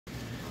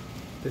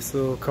This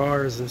little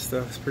cars and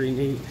stuff is pretty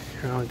neat.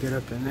 I'll get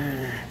up in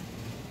there.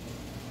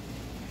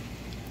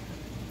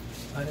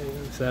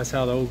 So that's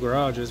how the old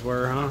garages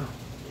were, huh?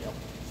 Yep.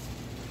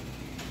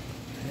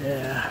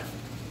 Yeah.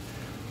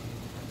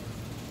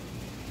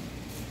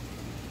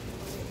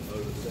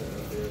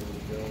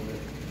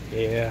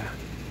 Yeah.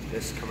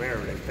 This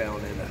Camaro they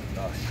found in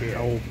a shed.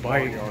 Old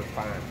bike. Yard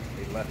fine.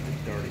 They left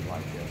it dirty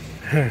like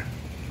this.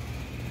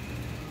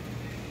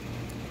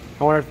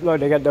 I wonder if, look,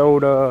 they got the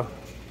old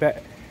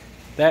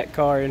that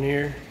car in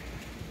here.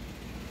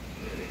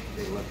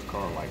 They left the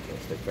car like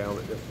this. They found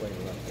it this way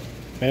and left it.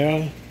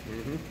 Yeah.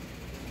 Mm-hmm.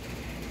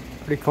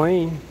 Pretty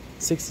clean.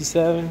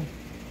 67.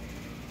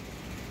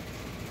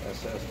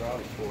 SS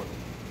Rowdy Sport.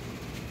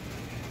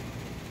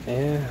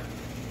 Yeah.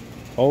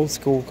 Old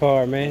school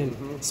car,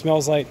 man.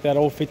 Smells like that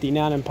old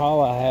 59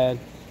 Impala I had.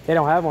 They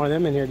don't have one of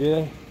them in here, do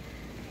they?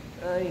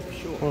 I ain't for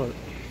sure. Well,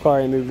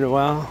 car ain't moved in a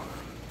while.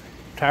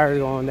 Tires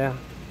going down.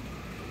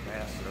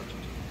 Faster.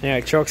 Yeah,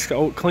 truck's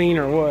old clean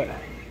or what?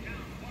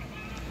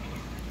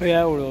 Look at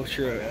that old little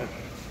truck.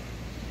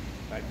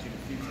 Back to the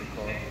future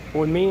car.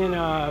 When me and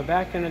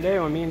back in the day,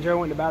 when me and Joe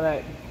went to buy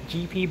that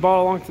GP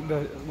ball along to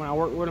when I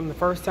worked with them the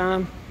first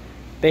time,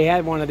 they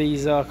had one of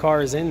these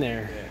cars in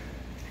there.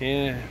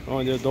 Yeah,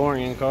 one of the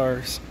DeLorean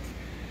cars.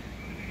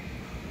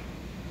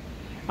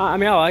 I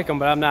mean, I like them,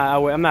 but I'm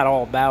not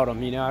all about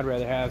them. You know, I'd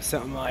rather have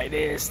something like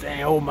this.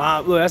 Dang, old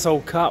mob. Look, that's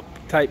old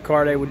cop type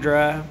car they would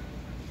drive.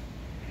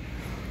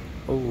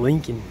 Old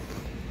Lincoln.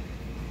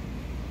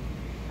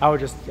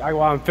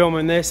 While I'm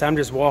filming this, I'm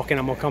just walking.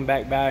 I'm gonna come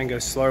back by and go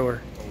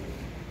slower.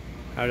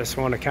 I just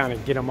want to kind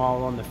of get them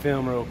all on the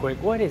film real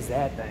quick. What is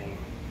that thing?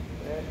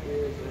 That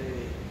is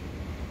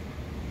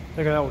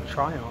Look at that old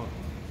Triumph.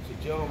 it's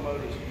a General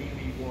Motors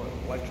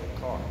EV1 electric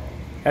car.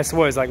 That's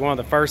what is like one of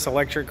the first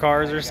electric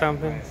cars or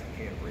something. I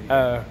can't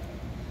read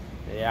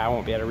Yeah, I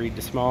won't be able to read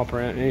the small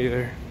print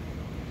either.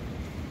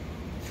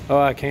 Oh,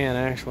 I can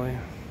actually.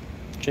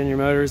 General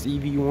Motors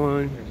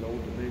EV1. There's old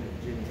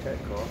Virginia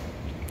Tech car.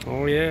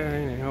 Oh yeah,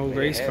 an old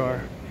race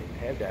car.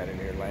 They had that in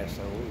there last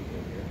time we was in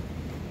here.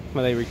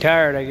 Well, they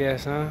retired, I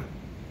guess, huh?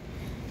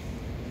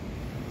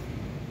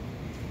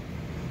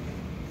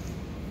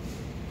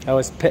 That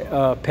was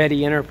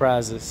Petty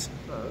Enterprises.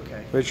 Oh,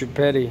 okay. Richard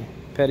Petty,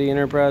 Petty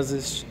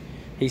Enterprises.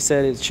 He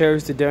said it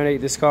chose to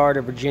donate this car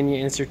to Virginia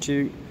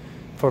Institute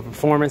for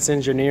Performance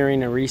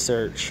Engineering and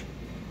Research.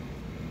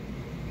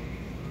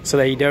 So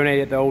he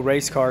donated the old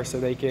race car so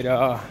they could,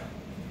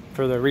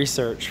 for the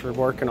research, for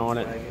working on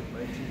it.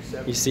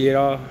 You see it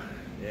all?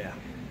 Yeah.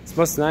 It's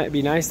supposed to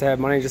be nice to have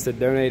money just to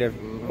donate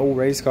an old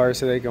race car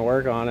so they can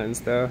work on it and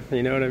stuff.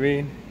 You know what I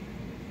mean?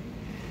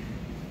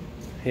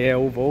 Yeah,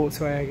 old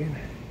Volkswagen.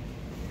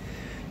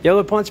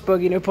 Yellow punch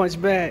buggy, no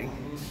punch back.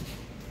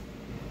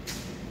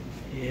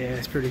 Yeah,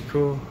 it's pretty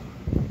cool.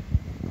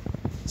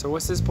 So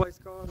what's this place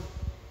called?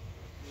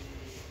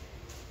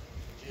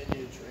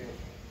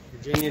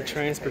 Virginia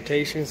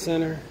Transportation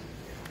Center.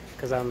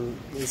 Because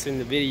it's in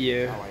the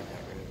video. I like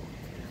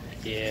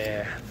that.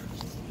 Yeah.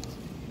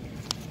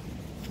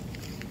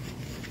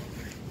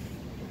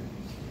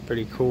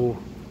 Pretty cool.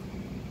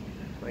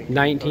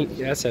 19,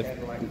 that's a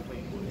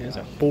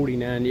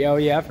 49. Oh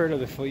yeah, I've heard of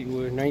the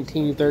Fleetwood.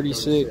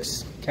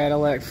 1936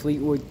 Cadillac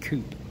Fleetwood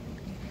Coupe.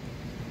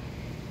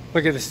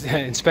 Look at this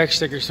inspection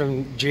stickers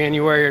from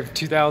January of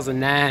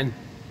 2009.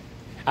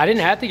 I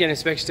didn't have to get an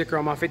inspection sticker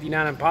on my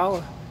 59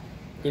 Impala.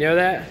 You know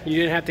that? You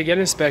didn't have to get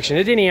an inspection.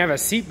 It didn't even have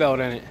a seatbelt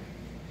in it.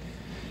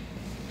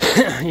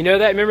 You know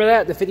that? Remember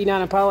that? The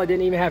 59 Impala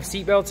didn't even have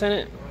seatbelts in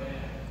it.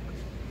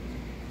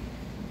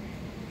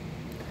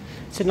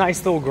 It's a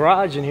nice little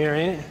garage in here,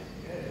 ain't it?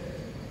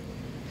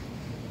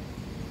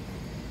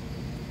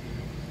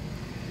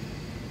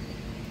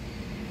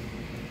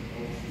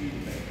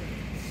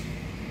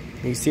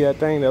 You see that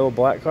thing? That little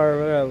black car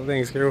over there? That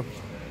thing's cool.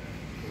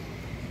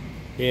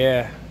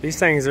 Yeah, these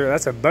things are,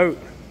 that's a boat.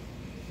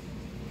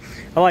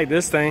 I like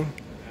this thing.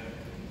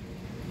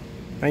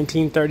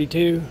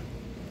 1932.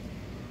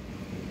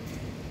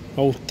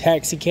 Old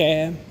taxi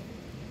cab.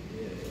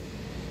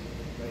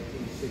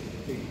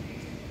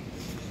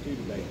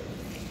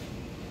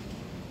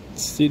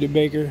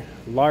 Studebaker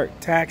Lark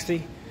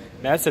taxi.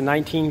 That's a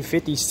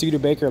 1950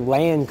 Studebaker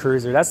Land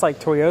Cruiser. That's like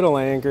Toyota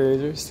Land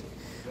Cruisers.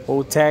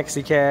 Old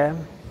taxi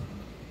cab.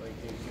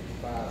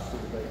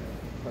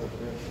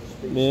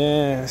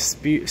 Yeah,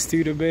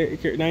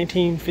 Studebaker,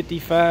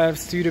 1955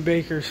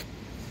 Studebaker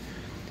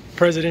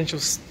presidential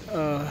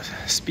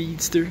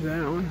speedster.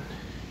 That one.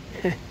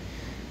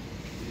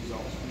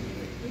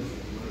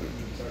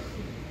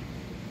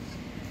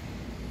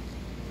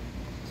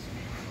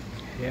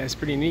 Yeah, it's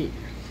pretty neat.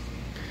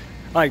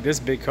 I like this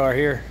big car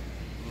here.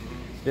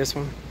 This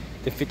one,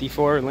 the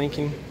 54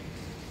 Lincoln.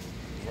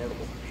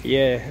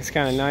 Yeah, it's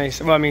kind of nice.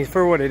 Well, I mean,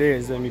 for what it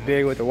is, I mean,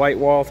 big with the white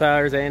wall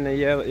tires and the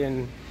yellow,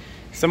 and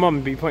some of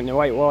them be putting the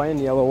white wall and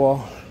the yellow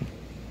wall.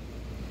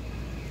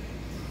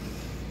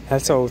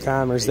 That's old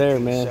timers there,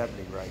 man.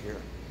 Right here.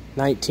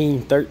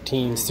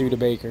 1913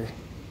 Studebaker.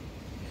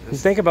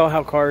 Think about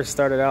how cars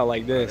started out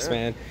like this,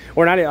 man.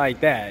 Or not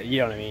like that, you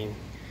know what I mean.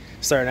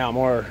 Starting out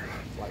more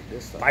Like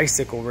this thing.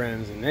 bicycle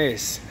rims than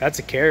this. That's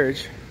a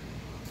carriage.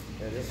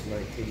 Yeah, this is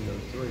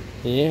 1903.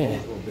 Yeah.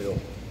 Oldsmobile.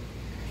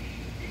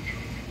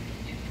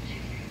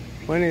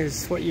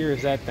 What year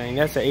is that thing?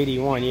 That's an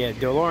 81. Yeah,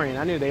 DeLorean.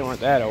 I knew they weren't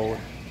that old.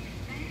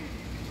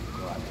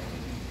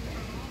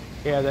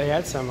 Yeah, they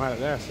had some out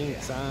there. I seen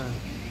the sign.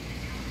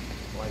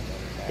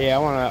 Yeah,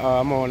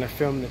 I'm gonna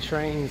film the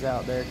trains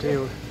out there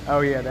too.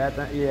 Oh yeah, that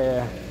thing.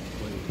 Yeah.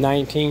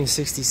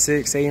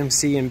 1966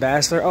 AMC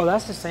Ambassador. Oh,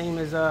 that's the same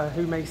as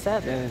who makes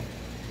that then?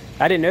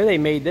 I didn't know they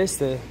made this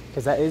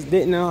because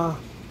didn't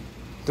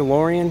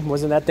DeLorean,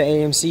 wasn't that the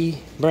AMC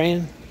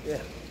brand? Yeah.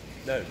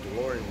 No,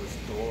 DeLorean was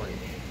DeLorean.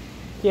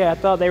 Yeah, I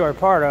thought they were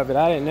part of it.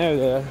 I didn't know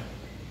that.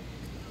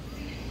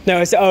 No,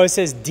 it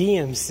says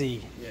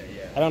DMC. Yeah.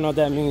 I don't know what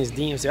that means,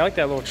 DMC. I like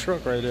that little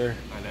truck right there.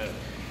 I know.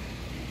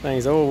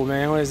 Thing's old,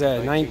 man. What is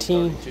that?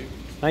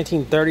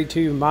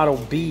 1932 Model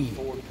B.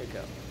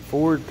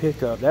 Ford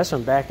pickup. That's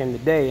from back in the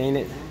day, ain't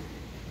it?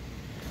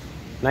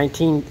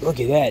 Look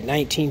at that.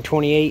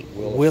 1928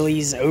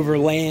 Willys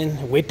Overland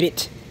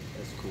Whippet.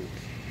 That's cool.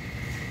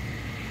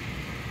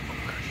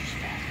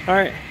 All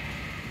right.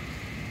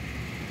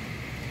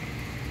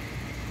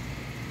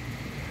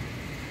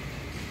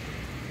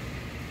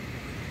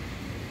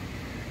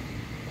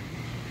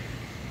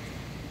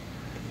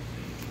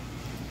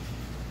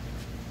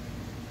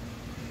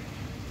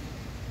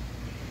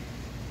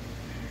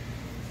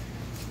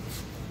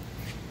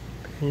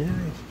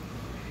 Nice.